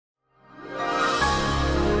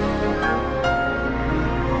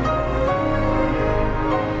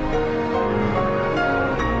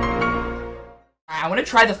to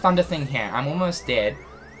try the thunder thing here. I'm almost dead.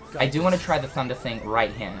 I do want to try the thunder thing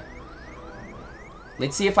right here.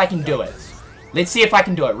 Let's see if I can do it. Let's see if I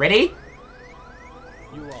can do it. Ready?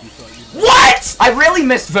 What?! I really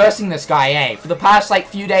missed versing this guy, eh? For the past, like,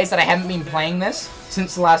 few days that I haven't been playing this,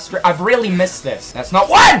 since the last stream, I've really missed this. That's not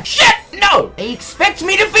one! Shit! No! They expect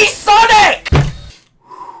me to be Sonic!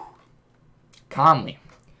 Calmly.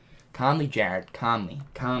 Calmly, Jared. Calmly.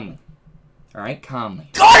 Calmly. Alright, calmly.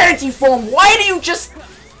 God, Anti-Form, why do you just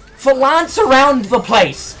flance around the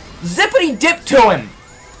place? Zippity dip to him!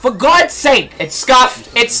 For God's sake! It's scuffed!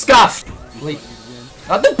 It's scuffed!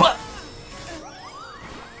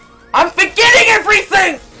 I'm forgetting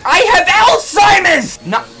everything! I have Alzheimer's!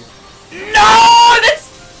 No. No! That's...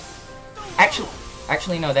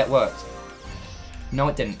 Actually, no, that worked. No,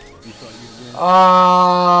 it didn't.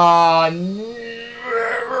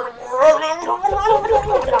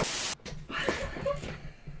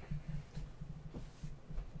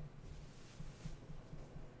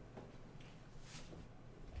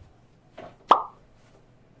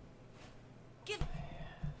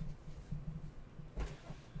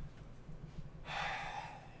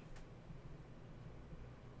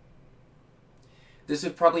 This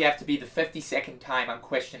would probably have to be the 52nd time I'm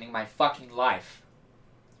questioning my fucking life.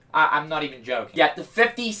 I'm not even joking. Yeah, the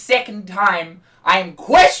 52nd time I'm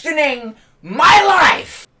questioning my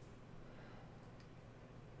life!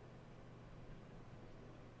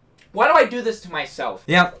 Why do I do this to myself?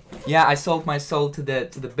 Yeah, I sold my soul to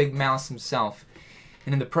the big mouse himself.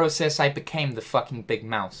 And in the process, I became the fucking big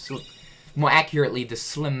mouse. More accurately, the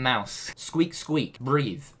slim mouse. Squeak, squeak,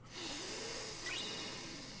 breathe.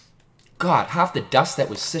 God, half the dust that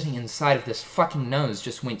was sitting inside of this fucking nose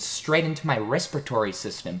just went straight into my respiratory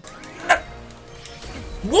system.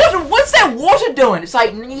 Water? What's that water doing? It's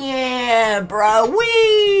like, yeah, bro,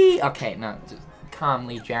 wee. Okay, no, just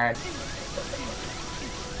calmly, Jared.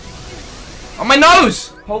 On my nose!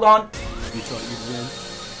 Hold on. You thought you'd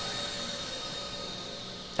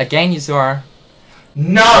win? Again, Yozora.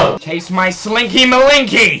 No! Chase my slinky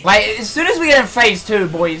malinky! Like, as soon as we get in phase 2,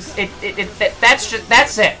 boys,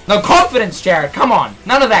 that's it. No, confidence, Jared, come on.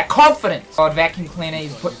 None of that, confidence. God, vacuum cleaner,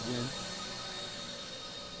 he's put...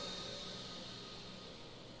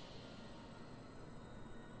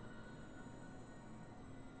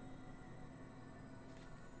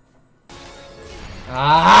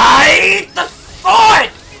 I eat the sword!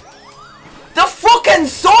 The fucking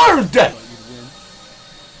sword!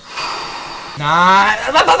 Nah,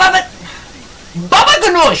 Baba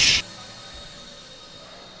Ganoush!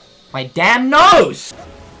 My damn nose!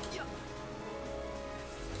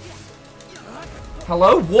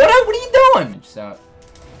 Hello, water? What are you doing? So,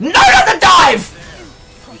 no, not the dive!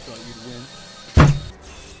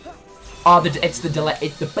 Oh, it's the delay.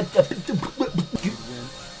 It's the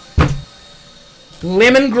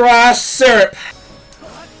lemongrass syrup.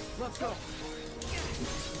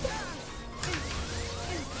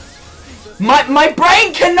 My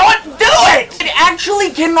brain cannot do it! It actually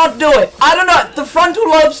cannot do it! I don't know, the frontal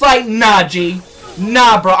lobe's like, nah, G.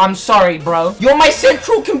 Nah, bro, I'm sorry, bro. You're my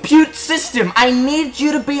central compute system. I need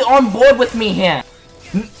you to be on board with me here.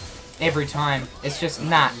 Every time. It's just,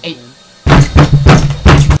 nah.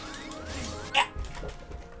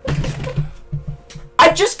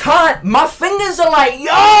 I just can't. My fingers are like,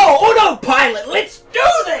 yo, autopilot, let's do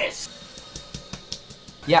this!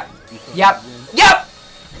 Yep. Yep. Yep!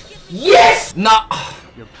 Yes! No.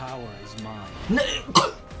 Your power is mine. No.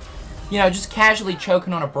 You know, just casually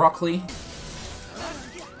choking on a broccoli.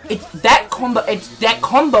 That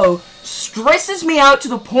combo stresses me out to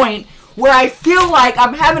the point where I feel like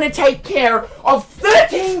I'm having to take care of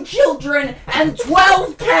 13 children and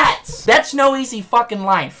 12 cats. That's no easy fucking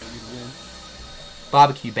life.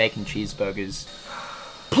 Barbecue bacon cheeseburgers.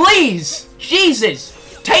 Please, Jesus,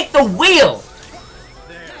 take the wheel.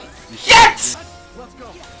 Yes!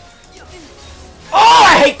 Oh,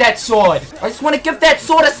 I hate that sword! I just want to give that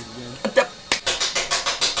sword a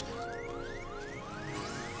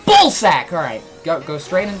bullsack! Alright, go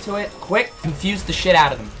straight into it. Quick. Confuse the shit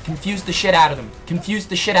out of them. Confuse the shit out of them. Confuse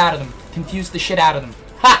the shit out of them. Confuse the shit out of them.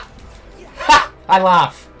 Ha! Ha! I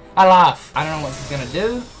laugh. I laugh. I don't know what this is gonna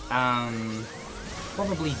do.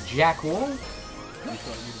 Probably jack all.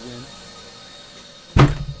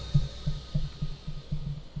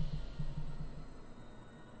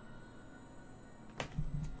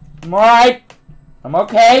 I'm alright. I'm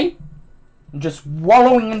okay. I'm just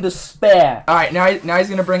wallowing in despair. Alright, now he's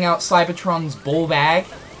gonna bring out Cybertron's ball bag.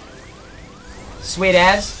 Sweet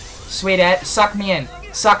as. Sweet as. Suck me in.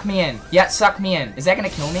 Suck me in. Yeah, suck me in. Is that gonna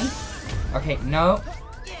kill me? Okay, no.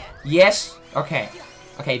 Yes. Okay.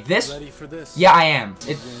 Okay, this. Yeah, I am.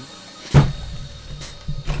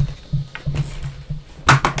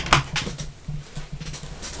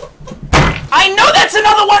 I know that's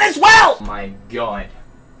another one as well! Oh my god.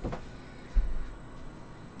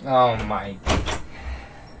 Oh my...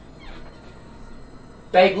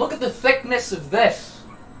 Babe, look at the thickness of this.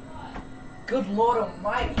 Good Lord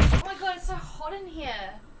Almighty. Oh my god, it's so hot in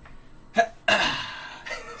here.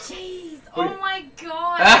 Jeez, oh my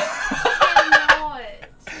god. I cannot.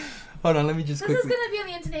 Hold on, let me just This is gonna be on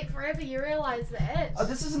the internet forever, you realise that? Oh,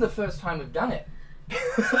 this isn't the first time we've done it.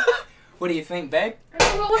 What do you think, babe?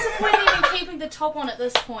 What was the point of even keeping the top on at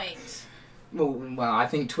this point? Well, I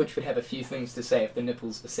think Twitch would have a few things to say if the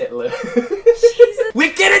nipples were settler. Jesus.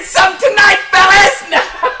 We're getting some tonight, fellas! No.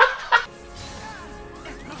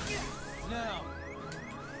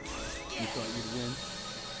 You thought you'd win?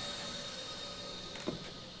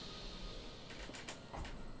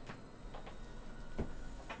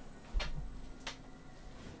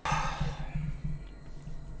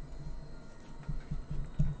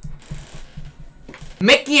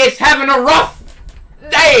 Mickey is having a rough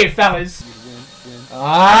day, fellas.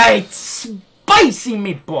 Alright, spicy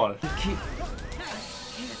meatball.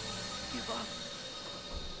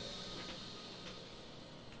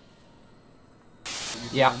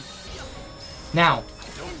 Yeah. Now.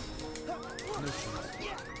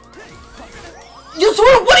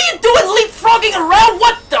 Yozora, what are you doing leapfrogging around?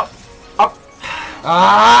 What the?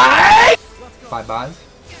 Alright. Bye bye.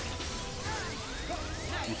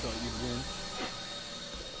 You thought you'd win?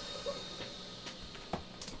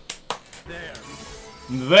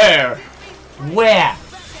 There. Where?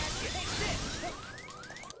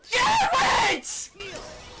 Carrots!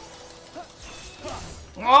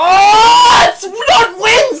 Oh, it's not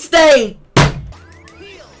Wednesday!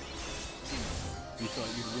 You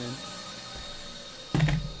thought you'd win?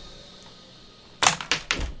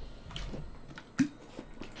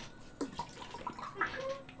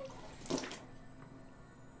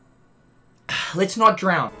 Let's not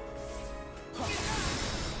drown.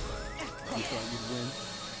 You thought you'd win?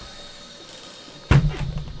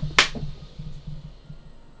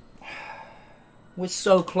 We're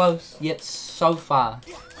so close, yet so far.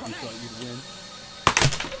 You thought you'd win?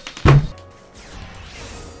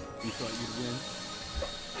 You thought you'd win?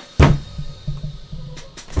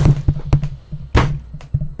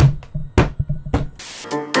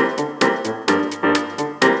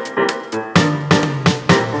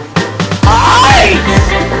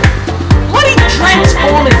 Bloody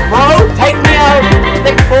Transformers, bro! Take me out,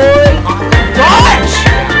 thick boy! Dodge!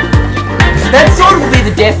 That sort of will be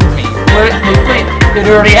the death of me. It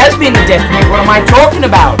already has been the death of me. What am I talking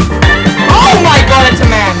about? Oh my god, it's a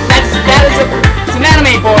man! It's an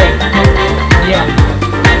anime boy! Yeah.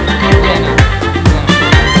 Yeah, no.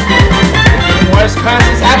 We're getting worse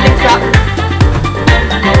curses happening,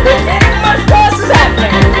 We're getting worse curses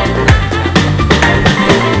happening!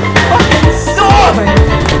 Fucking sword!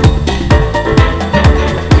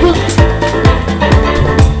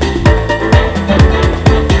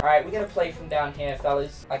 Alright, we're gonna play from down here,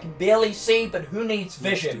 fellas. I can barely see, but who needs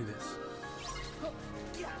vision? Let's do this.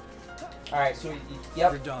 Alright, so,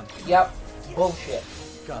 yep. You're done. Yep. Bullshit.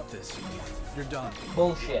 Got this. You're done.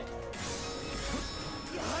 Bullshit.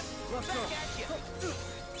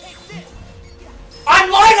 I'm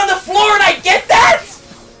lying on the floor and I get that?!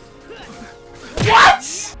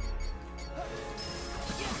 What?!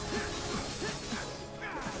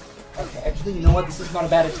 Okay, actually, you know what? This is not a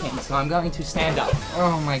bad attempt, so I'm going to stand up.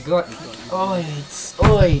 Oh my god. Oits,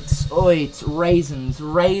 oits, oits. Raisins,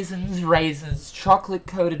 raisins, raisins.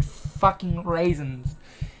 Chocolate-coated fucking raisins.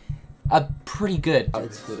 Are pretty good.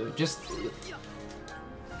 Just...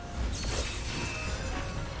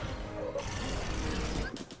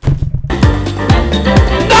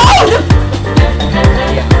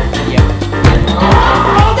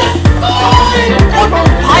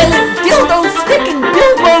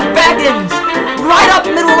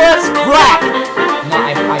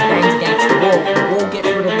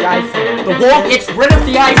 The wall gets rid of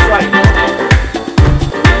the ice right now.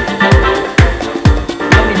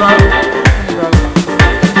 Let me, bro. Let me, bro.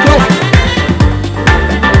 Kill me.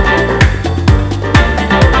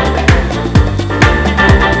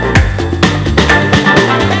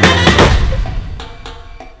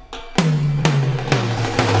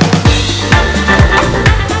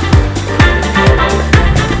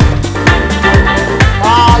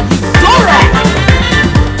 Yozora!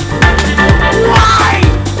 Why?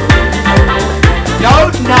 No,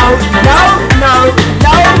 no, no, no,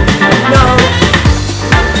 no, no.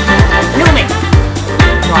 Kill me.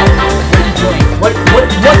 Right, what are you doing?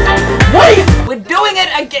 What are you? We're doing it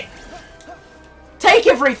again. Take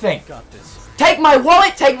everything. Got this. Take my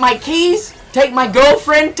wallet, take my keys, take my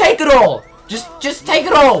girlfriend, take it all. Just take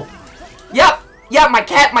it all. Yep. Yeah, my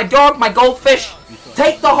cat, my dog, my goldfish.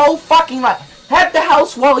 Take the whole fucking lot. Have the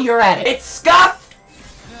house while you're at it. It's scuffed.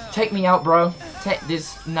 Take me out, bro. Take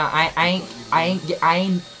this. No, I ain't. I'm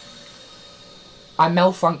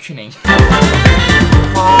malfunctioning.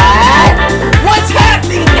 What? What's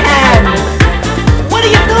happening, Ham? What are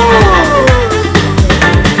you doing?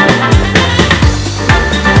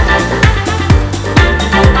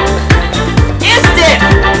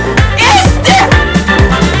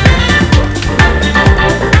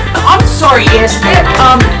 I'm sorry, is it?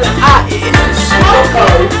 It's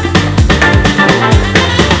Smoko.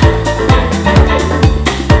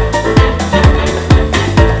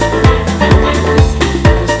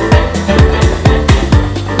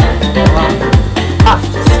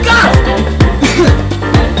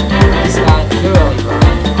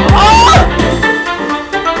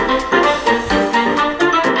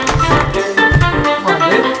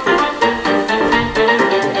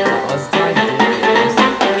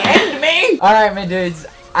 Alright, my dudes,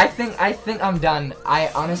 I think I'm done. I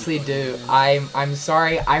honestly do. I'm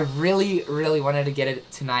sorry. I really wanted to get it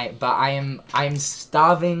tonight, but I'm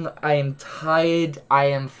starving, I am tired, I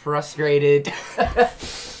am frustrated.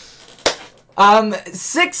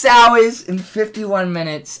 6 hours and 51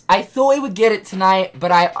 minutes. I thought we would get it tonight,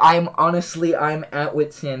 but I'm honestly at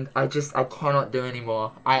wit's end. I cannot do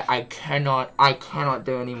anymore. I cannot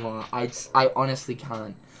do anymore. I honestly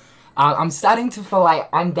can't. I'm starting to feel like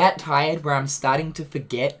I'm that tired where I'm starting to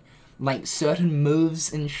forget, like, certain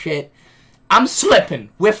moves and shit. I'm slipping.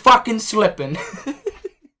 We're fucking slipping.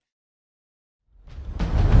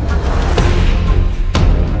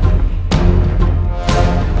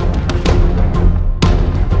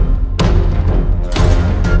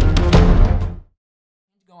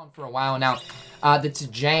 Going for a while now. That's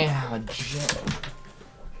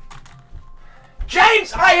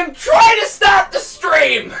James, I am trying to start the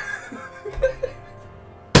stream!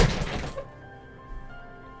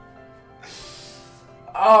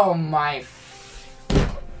 Oh my.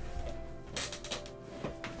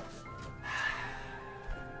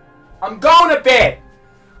 I'm going to bed.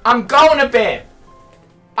 I'm going to bed.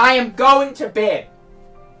 I am going to bed.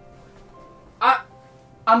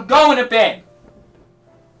 I'm going to bed.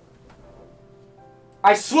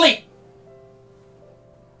 I sleep.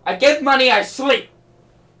 I get money, I sleep.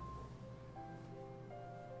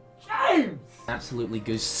 James! Absolutely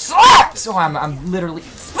goose slap! So I'm literally,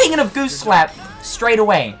 speaking of goose slap, straight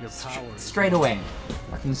away. Straight away.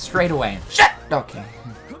 Fucking straight away. Shit! Okay.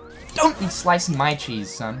 Don't be slicing my cheese,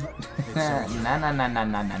 son. Nah.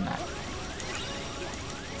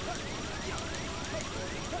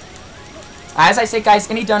 As I said, guys,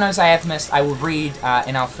 any donos I have missed, I will read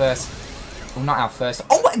in our first. Well, not our first.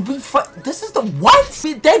 Oh, what? This is the what?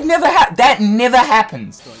 That never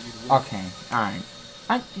happens. Okay, alright.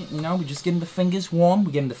 You know, we're just getting the fingers warm.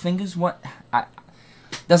 We're getting the fingers warm.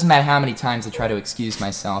 Doesn't matter how many times I try to excuse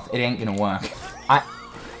myself. It ain't gonna work.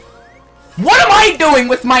 What am I doing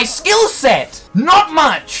with my skill set? Not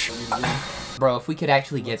much! Bro, if we could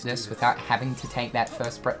actually get this without having to take that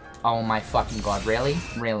first breath. Oh my fucking god, really?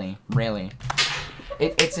 Really?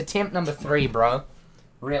 It's attempt number 3, bro.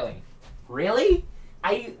 Really? Really?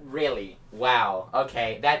 Really? Wow.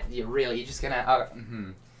 Okay, you're just gonna,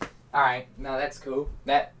 Alright, no, that's cool.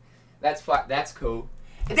 That's cool.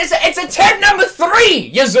 It's attempt number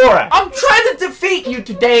 3, Yozora! I'm trying to defeat you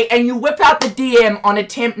today, and you whip out the DM on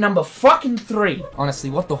attempt number fucking 3. Honestly,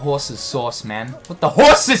 what the horse's sauce, man? What the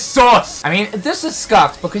horse's sauce? I mean, this is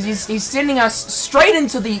scuffed, because he's sending us straight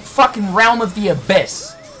into the fucking realm of the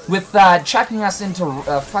abyss. With, chucking us into,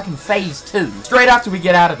 fucking phase 2. Straight after we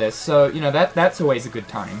get out of this, so, you know, that's always a good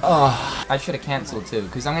time. Oh, I should have cancelled too,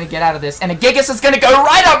 because I'm gonna get out of this, and a Gigas is gonna go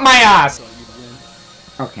right up my ass!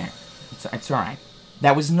 Okay, it's alright.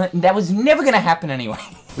 That was never gonna happen anyway.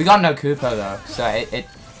 We got no Koopa though, so it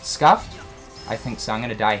scuffed? I think so, I'm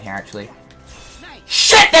gonna die here actually.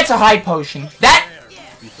 Shit, that's a high potion!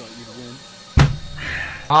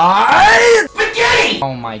 Spaghetti!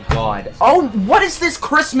 Oh my god. Oh, what is this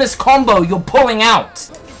Christmas combo you're pulling out?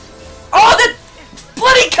 Oh, the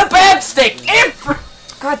bloody kebab stick!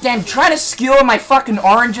 Goddamn, trying to skewer my fucking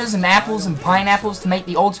oranges and apples and pineapples to make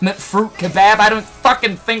the ultimate fruit kebab? I don't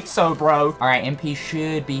fucking think so, bro. Alright, MP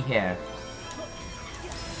should be here.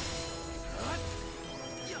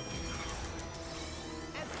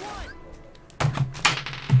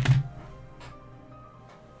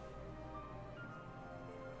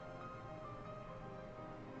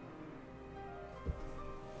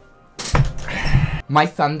 My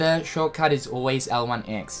Thunder shortcut is always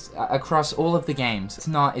L1X across all of the games. It's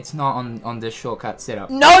not on this shortcut setup.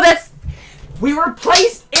 No, we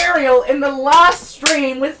replaced Ariel in the last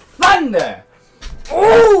stream with Thunder.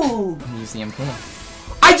 Ooh! Use the MP.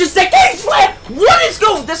 I just said game flip! What is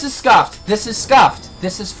going? This is scuffed. This is scuffed.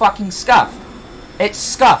 This is fucking scuffed. It's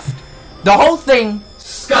scuffed. The whole thing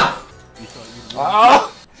scuffed.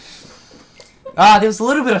 Oh! There was a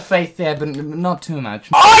little bit of faith there, but not too much.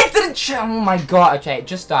 Oh, I didn't. Oh my god. Okay,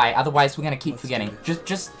 just die. Otherwise, we're gonna keep forgetting.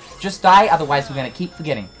 Just die. Otherwise, we're gonna keep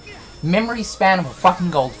forgetting. Memory span of a fucking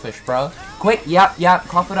goldfish, bro. Quick. Yep.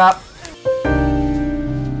 Cough it up.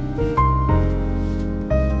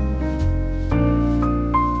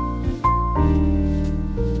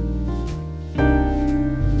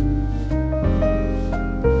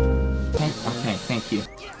 Okay. Thank you.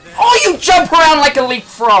 Oh, you jump around like a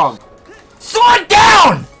leapfrog. Sword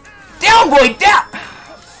down! Down, boy, down!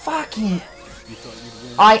 Fucking...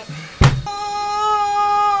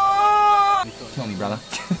 Kill me, brother.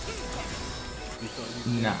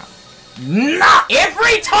 Nah,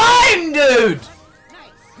 every time, dude!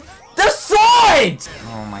 The sword!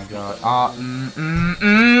 Oh my god.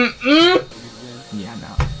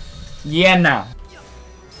 Yeah, no.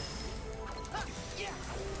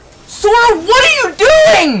 Sora, what are you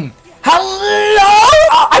doing? Hello?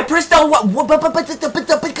 I pressed L.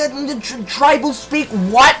 Tribal speak.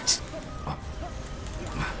 What?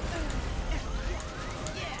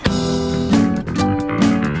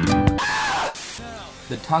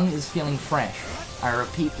 The tongue is feeling fresh. I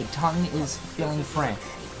repeat, the tongue is feeling fresh.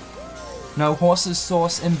 No horse's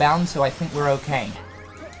sauce inbound, so I think we're okay.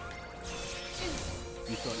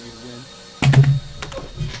 You thought you'd win?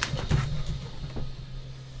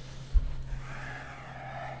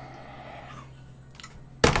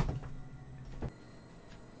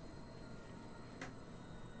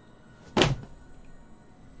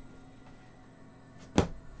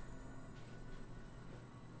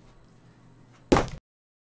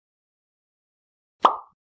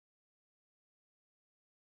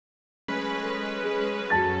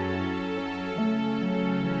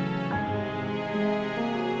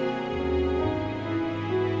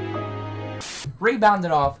 Rebounded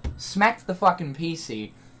off, smacked the fucking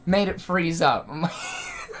PC, made it freeze up. I'm like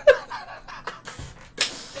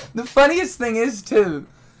the funniest thing is, too,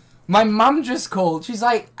 my mom just called. She's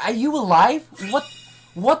like, are you alive?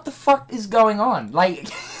 What the fuck is going on? Like,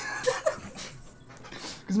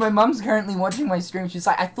 because my mom's currently watching my stream. She's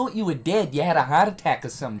like, I thought you were dead. You had a heart attack or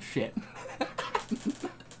some shit.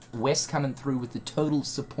 West coming through with the total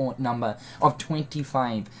support number of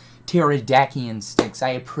 25 Pterodakian sticks. I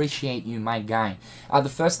appreciate you, my guy. The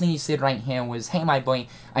first thing you said right here was, hey, my boy,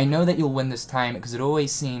 I know that you'll win this time because it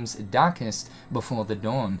always seems darkest before the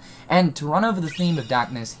dawn. And to run over the theme of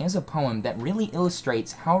darkness, here's a poem that really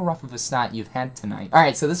illustrates how rough of a start you've had tonight.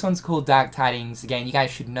 Alright, so this one's called Dark Tidings. Again, you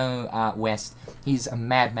guys should know West. He's a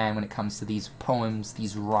madman when it comes to these poems,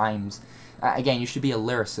 these rhymes. Again, you should be a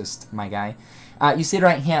lyricist, my guy. You said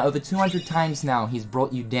right here, over 200 times now he's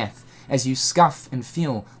brought you death, as you scuff and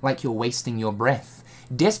feel like you're wasting your breath.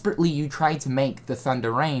 Desperately you try to make the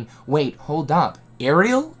thunder rain. Wait, hold up.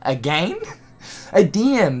 Ariel? Again? A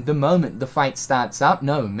DM the moment the fight starts up.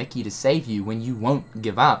 No, Mickey to save you when you won't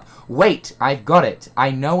give up. Wait, I've got it.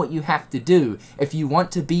 I know what you have to do. If you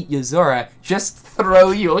want to beat Yozora, just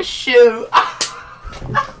throw your shoe.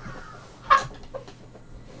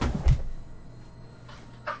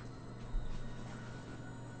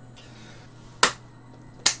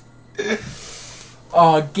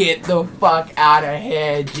 Oh, get the fuck out of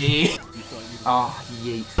here, G. Oh,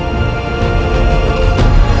 yeet.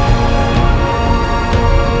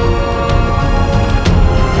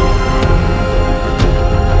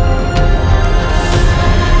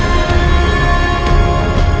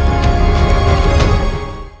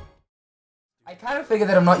 I kind of figure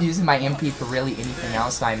that I'm not using my MP for really anything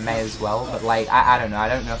else, so I may as well, but like, I don't know. I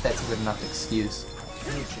don't know if that's a good enough excuse.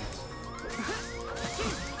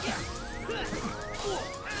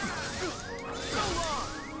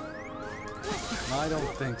 I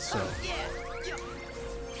don't think so.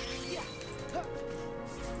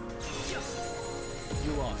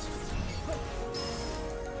 You lost.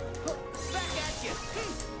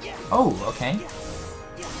 Oh, okay.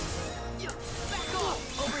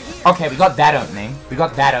 Okay, we got that opening. We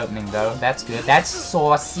got that opening, though. That's good. That's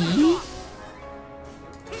saucy.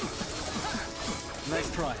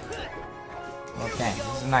 Nice try. Okay,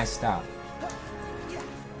 this is a nice start.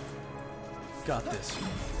 Got this.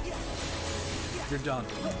 You're done.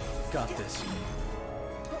 Got this.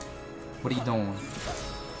 What are you doing?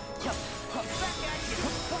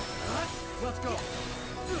 Let's go.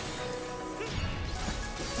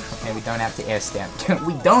 Okay, we don't have to air step.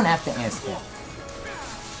 We don't have to air step.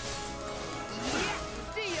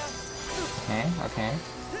 Okay, okay.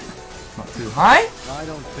 Not too high? I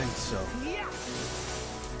don't think so.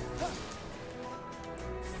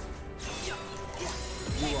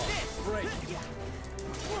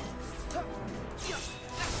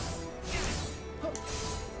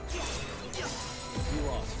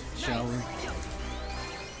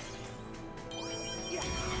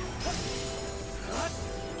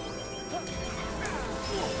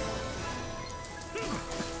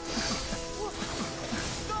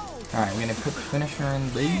 Alright, we're gonna put the finisher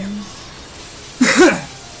in these.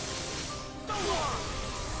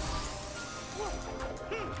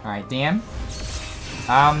 Alright, damn.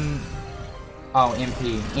 Oh,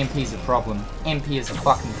 MP. MP's a problem. MP is a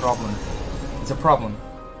fucking problem. It's a problem.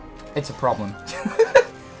 It's a problem. I'm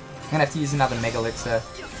gonna have to use another Mega Elixir.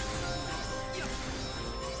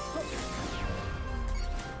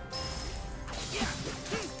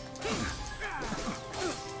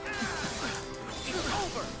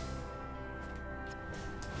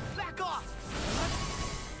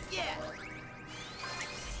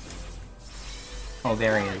 Oh,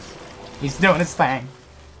 there he is. He's doing his thing.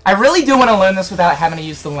 I really do want to learn this without having to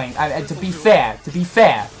use the link. To be fair.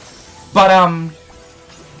 But,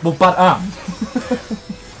 well,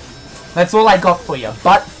 that's all I got for you.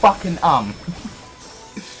 But fucking,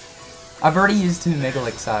 I've already used 2 Mega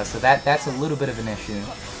Elixirs, so that's a little bit of an issue.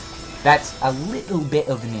 That's a little bit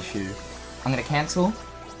of an issue. I'm gonna cancel.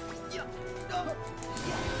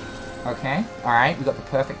 Okay, alright, we got the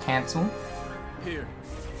perfect cancel. Here.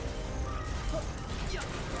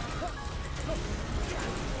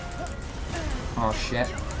 Oh shit.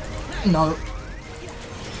 No.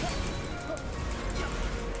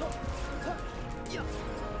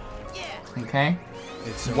 Okay.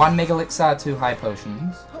 It's 1 Mega Elixir, 2 high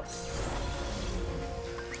potions.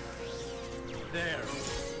 there.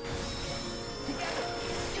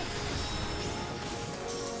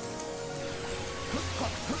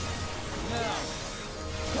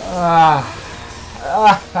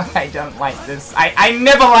 I don't like this. I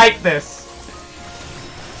never like this.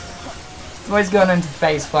 It's always going into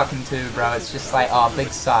phase fucking 2, bro. It's just like, oh, big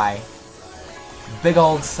sigh. Big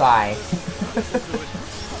old sigh.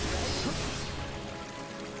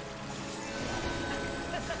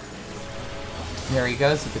 There he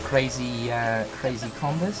goes with the crazy, crazy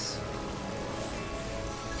combos.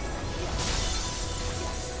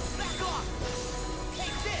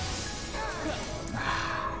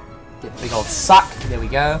 Get the big old suck. There we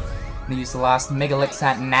go. I'm gonna use the last Mega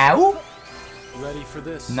Elixir now. Ready for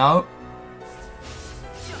this? No.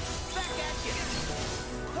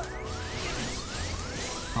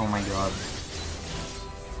 Oh my god.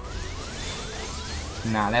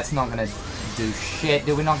 Nah, that's not gonna do shit.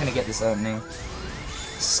 Dude, we're not gonna get this opening.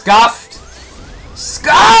 Scuffed!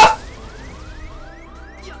 Scuffed!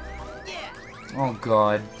 Oh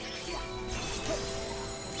god.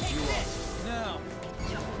 Now.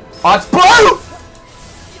 Oh, it's blue!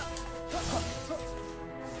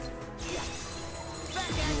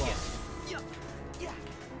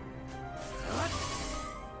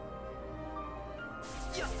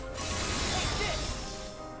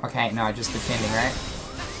 Okay, no, just defending, right?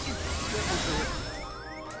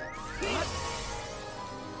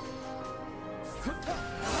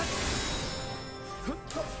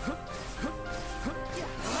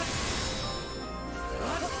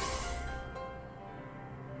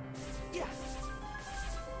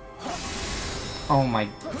 Oh my...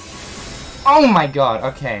 Oh my god,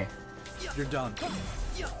 okay. You're done.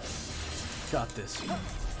 Got this.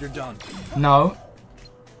 You're done. No.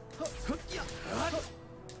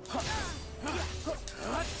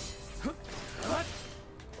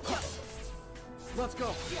 Let's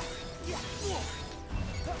go.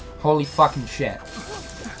 Holy fucking shit.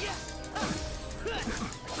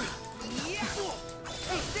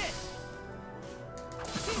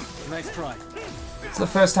 Nice try. It's the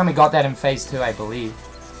first time we got that in phase 2, I believe.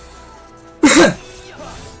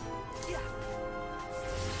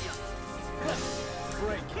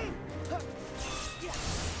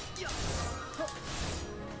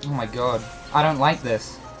 Oh my god. I don't like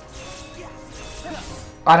this.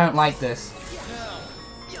 I don't like this.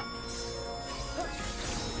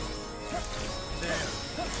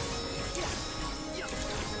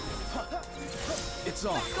 It's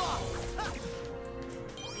on.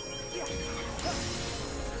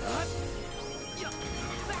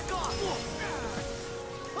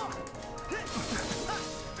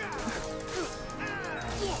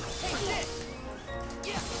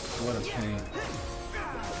 What a pain.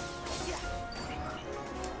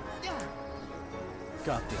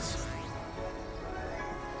 Got this.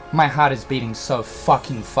 My heart is beating so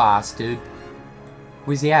fucking fast, dude.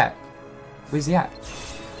 Where's he at? Where's he at?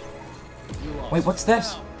 Wait, what's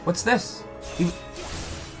this? What's this?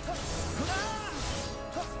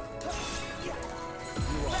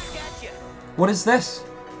 What is this?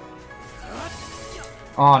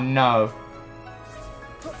 Oh no.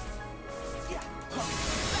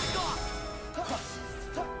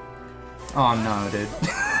 Oh no, dude.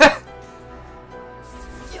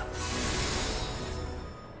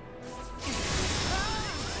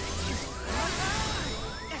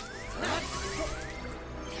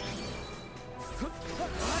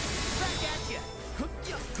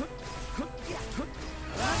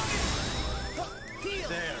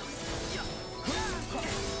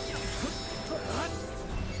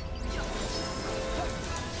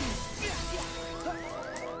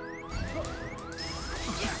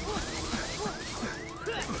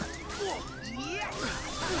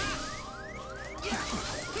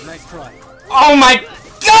 Nice try. Oh my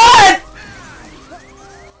god!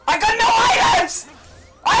 I got no items!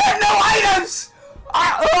 I have no items!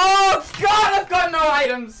 Oh god, I've got no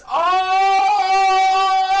items!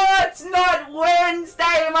 Oh, it's not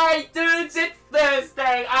Wednesday, my dudes, it's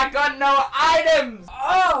Thursday. I got no items!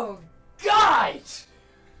 Oh god!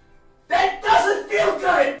 That doesn't feel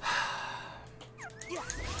good!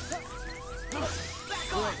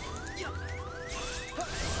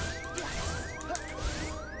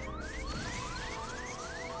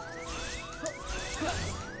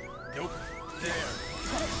 Nope. There.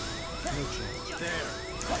 No chance. There.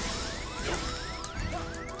 Nope.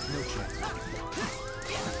 No chance.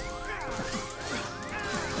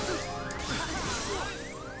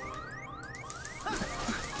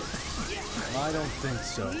 I don't think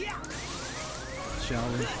so. Shall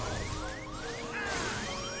we?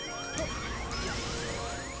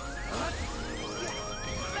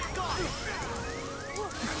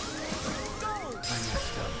 I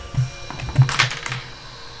messed up.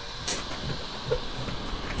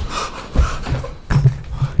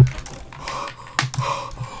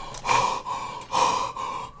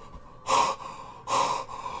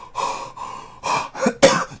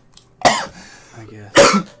 I guess.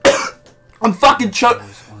 I'm fucking choking.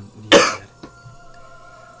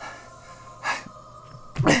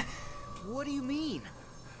 What do you mean?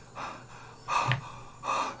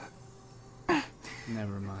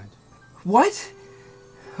 Never mind. What?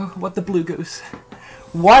 What the blue goose?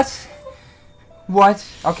 What? What?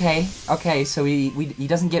 Okay, okay. So he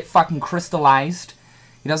doesn't get fucking crystallized.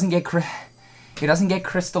 He doesn't get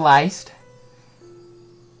crystallized.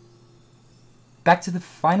 Back to the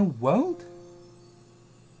final world?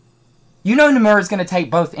 You know Nomura's gonna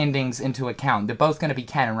take both endings into account. They're both gonna be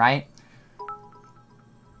canon, right?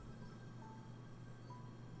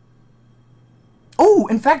 Oh,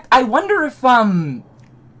 in fact, I wonder if, Yozora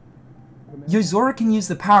can use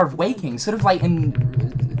the power of waking, sort of like in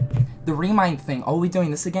the Remind thing. Oh, are we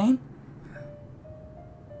doing this again?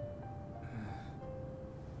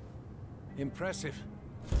 Impressive.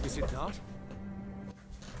 Is it not?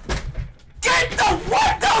 Get the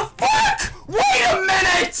what the fuck? Wait a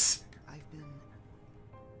minute! I've been...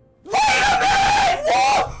 Wait a minute!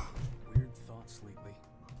 Whoa! Weird thoughts lately.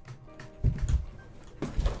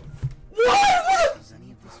 What? Is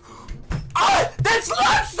any of this for real? Ah, that's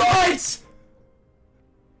Luxoids!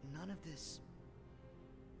 None of this...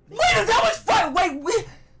 Wait, that was fun! Wait!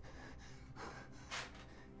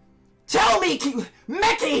 Tell me,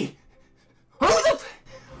 Mickey! Who the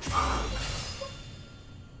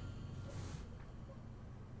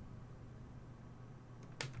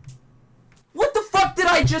What the fuck did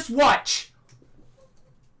I just watch?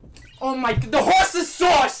 Oh my... The horse's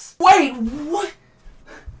sauce! Wait, what?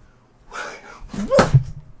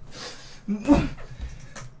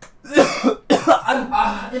 I'm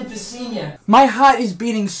emphysema. My heart is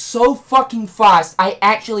beating so fucking fast, I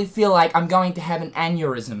actually feel like I'm going to have an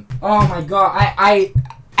aneurysm. Oh my god,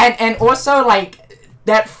 and also, like,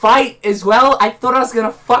 that fight as well, I thought I was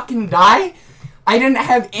gonna fucking die. I didn't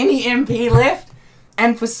have any MP left,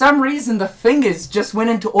 and for some reason the fingers just went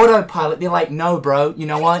into autopilot. They're like, no bro, you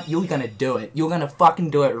know what? You're gonna do it. You're gonna fucking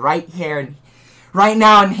do it right here and right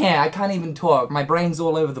now and here. I can't even talk. My brain's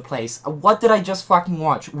all over the place. What did I just fucking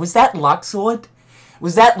watch? Was that Luxord?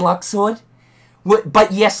 Was that Luxord?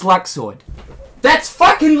 But yes, Luxord. That's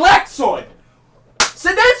fucking Luxord! So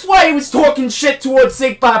that's why he was talking shit towards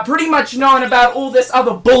Sigbar, pretty much knowing about all this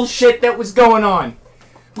other bullshit that was going on.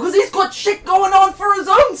 Because he's got shit going on for his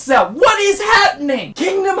own self. What is happening?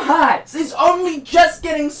 Kingdom Hearts is only just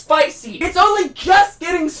getting spicy. It's only just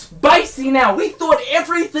getting spicy now. We thought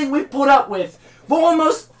everything we put up with for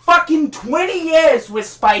almost fucking 20 years was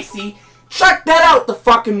spicy. Chuck that out the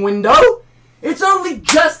fucking window. It's only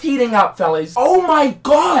just heating up, fellas. Oh my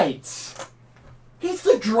god. He's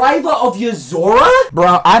the driver of Yozora?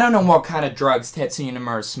 Bro, I don't know what kind of drugs Tetsuya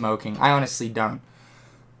Nomura is smoking. I honestly don't.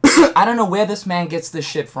 I don't know where this man gets this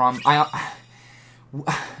shit from. You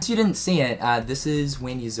didn't see it. This is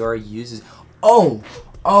when Yozora uses... Oh,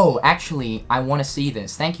 actually, I want to see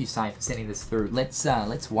this. Thank you, Sai, for sending this through. Let's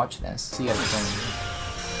watch this. See how it's going.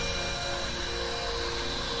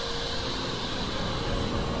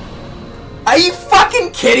 Are you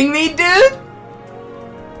fucking kidding me, dude?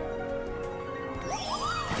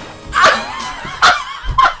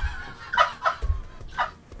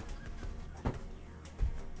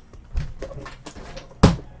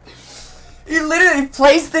 It literally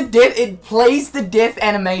plays the death. It plays the death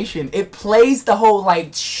animation. It plays the whole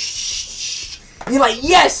like shh. You're like,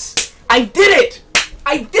 yes, I did it,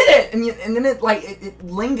 and then it like it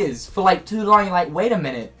lingers for like too long. You're like, wait a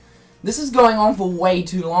minute, This is going on for way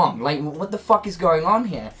too long. Like, what the fuck is going on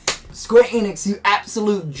here? Square Enix, you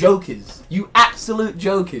absolute jokers. You absolute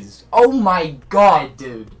jokers. Oh my god,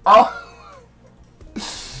 dude. Oh.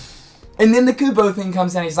 And then the Kubo thing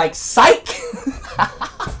comes down, he's like, psych!